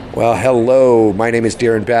Well, hello. My name is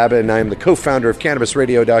Darren Babin. I am the co-founder of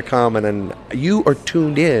CannabisRadio.com, and you are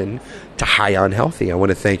tuned in to High on Healthy. I want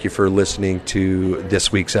to thank you for listening to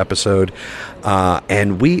this week's episode.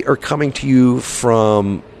 And we are coming to you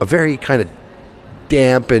from a very kind of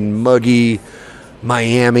damp and muggy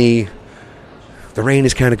Miami. The rain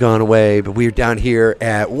has kind of gone away, but we're down here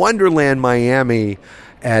at Wonderland, Miami,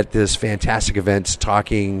 at this fantastic event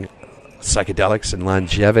talking psychedelics and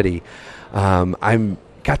longevity. I'm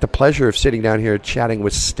got the pleasure of sitting down here chatting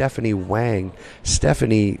with Stephanie Wang.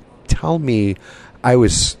 Stephanie, tell me, I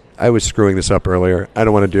was screwing this up earlier. I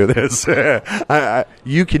don't want to do this.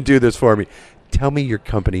 You can do this for me. Tell me your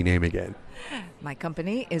company name again. My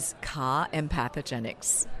company is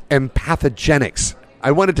Empathogenics. Empathogenics.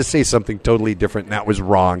 I wanted to say something totally different, and that was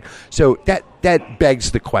wrong. So that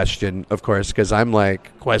begs the question, of course, because I'm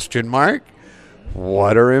like, question mark?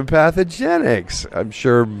 What are empathogenics? I'm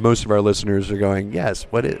sure most of our listeners are going, yes,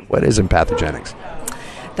 what is empathogenics?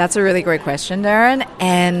 That's a really great question, Darren.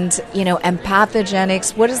 And,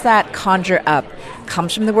 empathogenics, what does that conjure up?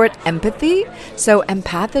 Comes from the word empathy. So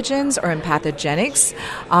empathogens or empathogenics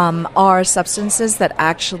are substances that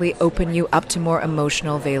actually open you up to more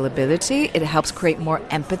emotional availability. It helps create more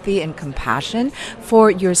empathy and compassion for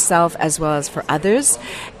yourself as well as for others.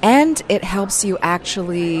 And it helps you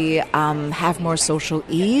actually have more social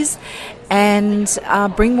ease and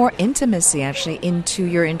bring more intimacy actually into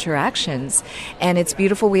your interactions. And it's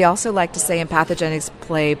beautiful. We also like to say empathogenics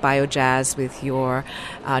play biojazz with your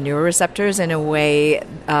neuroreceptors in a way,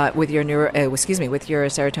 with your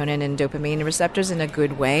serotonin and dopamine receptors in a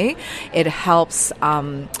good way. It helps.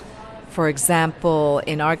 For example,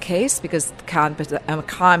 in our case, because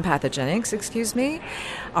empathogenics,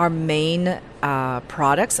 our main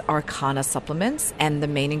products are Kanna supplements, and the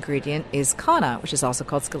main ingredient is Kanna, which is also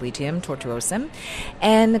called Scaletium tortuosum.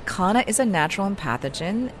 And Kanna is a natural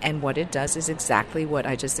empathogen, and what it does is exactly what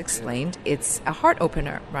I just explained. It's a heart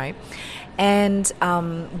opener, right? And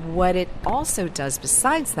what it also does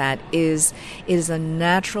besides that is it is a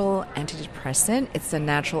natural antidepressant. It's a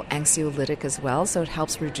natural anxiolytic as well, so it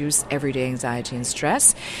helps reduce everyday anxiety and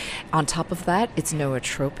stress. On top of that, it's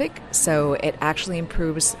nootropic, so it actually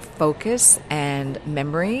improves focus and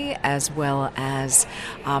memory as well as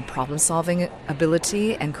problem-solving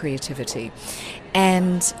ability and creativity.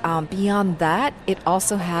 And beyond that, it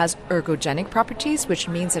also has ergogenic properties, which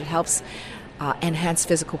means it helps enhance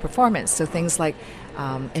physical performance. So things like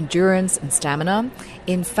endurance and stamina.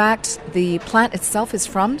 In fact, the plant itself is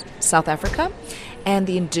from South Africa, and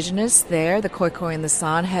the indigenous there, the Khoikhoi and the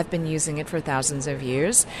San, have been using it for thousands of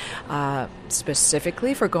years,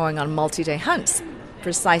 specifically for going on multi-day hunts,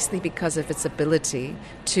 precisely because of its ability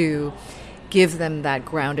to give them that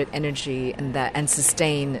grounded energy and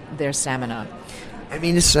sustain their stamina. I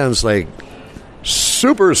mean, this sounds like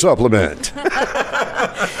super supplement.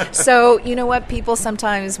 So, you know what? People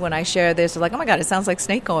sometimes, when I share this, are like, oh my God, it sounds like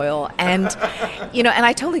snake oil. And, and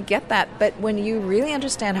I totally get that. But when you really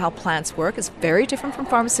understand how plants work, it's very different from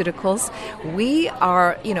pharmaceuticals. We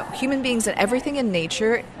are, human beings, and everything in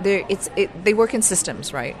nature, they work in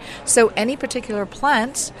systems, right? So any particular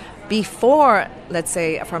plant, before, let's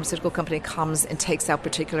say, a pharmaceutical company comes and takes out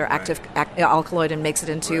particular active alkaloid and makes it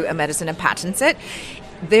into a medicine and patents it,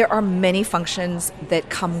 there are many functions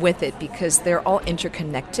that come with it because they're all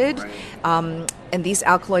interconnected. Right. And these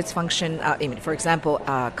alkaloids function, for example,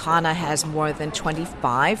 Kanna has more than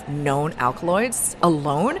 25 known alkaloids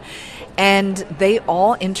alone, and they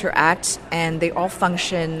all interact and they all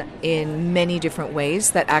function in many different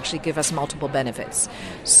ways that actually give us multiple benefits.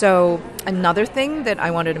 So another thing that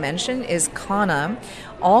I wanted to mention is Kanna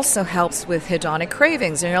also helps with hedonic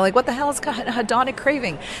cravings. And you're like, what the hell is hedonic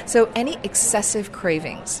craving? So any excessive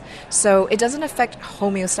cravings. So it doesn't affect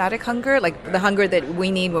homeostatic hunger, like the hunger that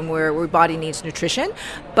we need when our body needs nutrition,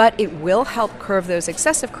 but it will help curb those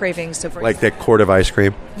excessive cravings. So like that quart of ice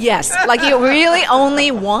cream? Yes. Like you really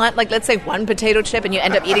only want, let's say one potato chip and you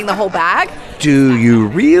end up eating the whole bag. Do you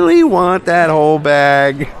really want that whole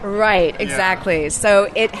bag? Right, exactly. Yeah.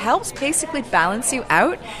 So it helps basically balance you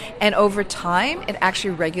out, and over time it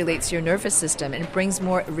actually regulates your nervous system and it brings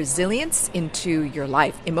more resilience into your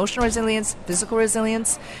life. Emotional resilience, physical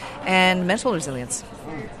resilience, and mental resilience.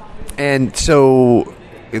 And so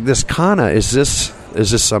this Kanna, is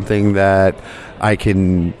this something that I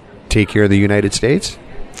can take here in the United States?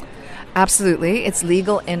 Absolutely. It's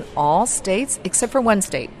legal in all states except for one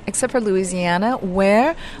state, except for Louisiana,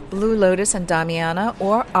 where Blue Lotus and Damiana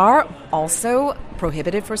are also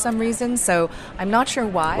prohibited for some reason. So I'm not sure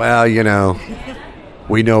why. Well,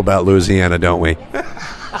 we know about Louisiana, don't we?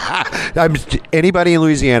 Anybody in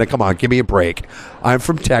Louisiana, come on, give me a break. I'm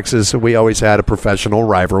from Texas, and we always had a professional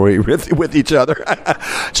rivalry with each other.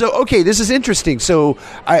 So, okay, this is interesting. So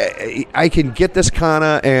I can get this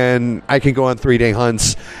Kanna, and I can go on 3-day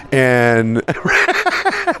hunts, and...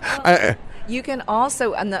 You can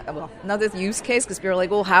also, another use case, because people are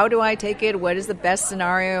like, well, how do I take it? What is the best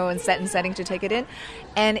scenario and setting to take it in?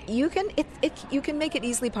 And you can make it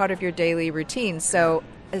easily part of your daily routine. So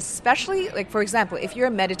especially, like, for example, if you're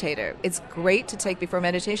a meditator, it's great to take before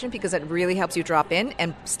meditation because it really helps you drop in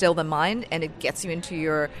and still the mind, and it gets you into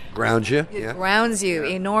your... Grounds you. It grounds you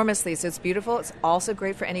enormously. So it's beautiful. It's also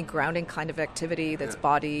great for any grounding kind of activity that's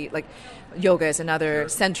body, like yoga is another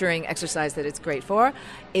centering exercise that it's great for.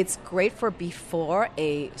 It's great for before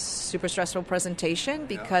a super stressful presentation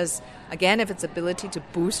because, again, if its ability to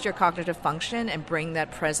boost your cognitive function and bring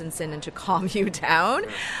that presence in and to calm you down.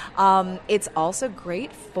 It's also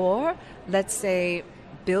great for, let's say,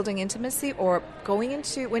 building intimacy or going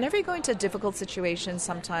into, whenever you go into difficult situations,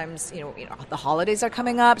 sometimes, you know, the holidays are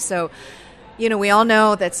coming up, so... we all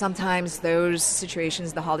know that sometimes those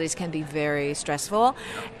situations, the holidays, can be very stressful.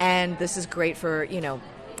 And this is great for,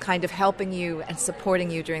 kind of helping you and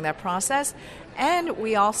supporting you during that process. And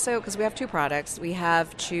we also, because we have two products, we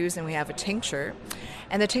have chews and we have a tincture.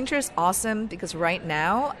 And the tincture is awesome because right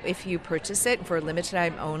now, if you purchase it for a limited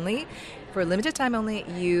time only,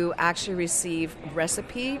 you actually receive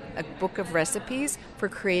a book of recipes for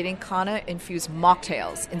creating Kanna-infused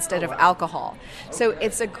mocktails instead of alcohol. So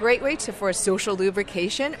it's a great way for a social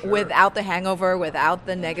lubrication without the hangover, without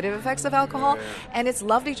the negative effects of alcohol. And it's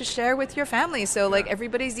lovely to share with your family. So,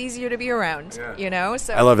 everybody's easier to be around,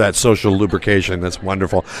 So I love that social lubrication. That's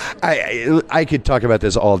wonderful. I could talk about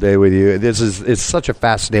this all day with you. It's such a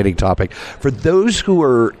fascinating topic. For those who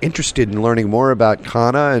are interested in learning more about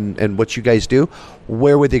Kanna and what you guys do,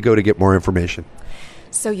 where would they go to get more information?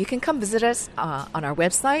 So you can come visit us on our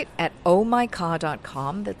website at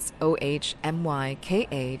ohmyka.com. That's ohmyka.com.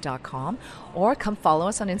 Or come follow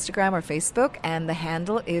us on Instagram or Facebook, and the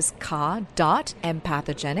handle is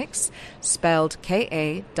ka.empathogenics, spelled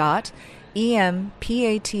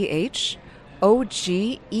ka.empathogenics.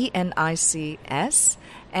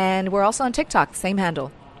 And we're also on TikTok, same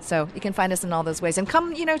handle. So you can find us in all those ways. And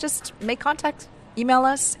come, just make contact. Email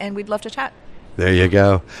us, and we'd love to chat. There you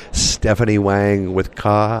go. Stephanie Wang with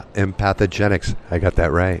Empathogenics. I got that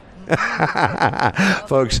right.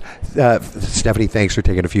 Folks, Stephanie, thanks for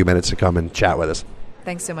taking a few minutes to come and chat with us.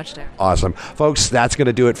 Thanks so much, Derek. Awesome. Folks, that's going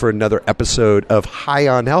to do it for another episode of High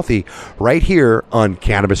on Healthy right here on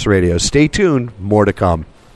Cannabis Radio. Stay tuned. More to come.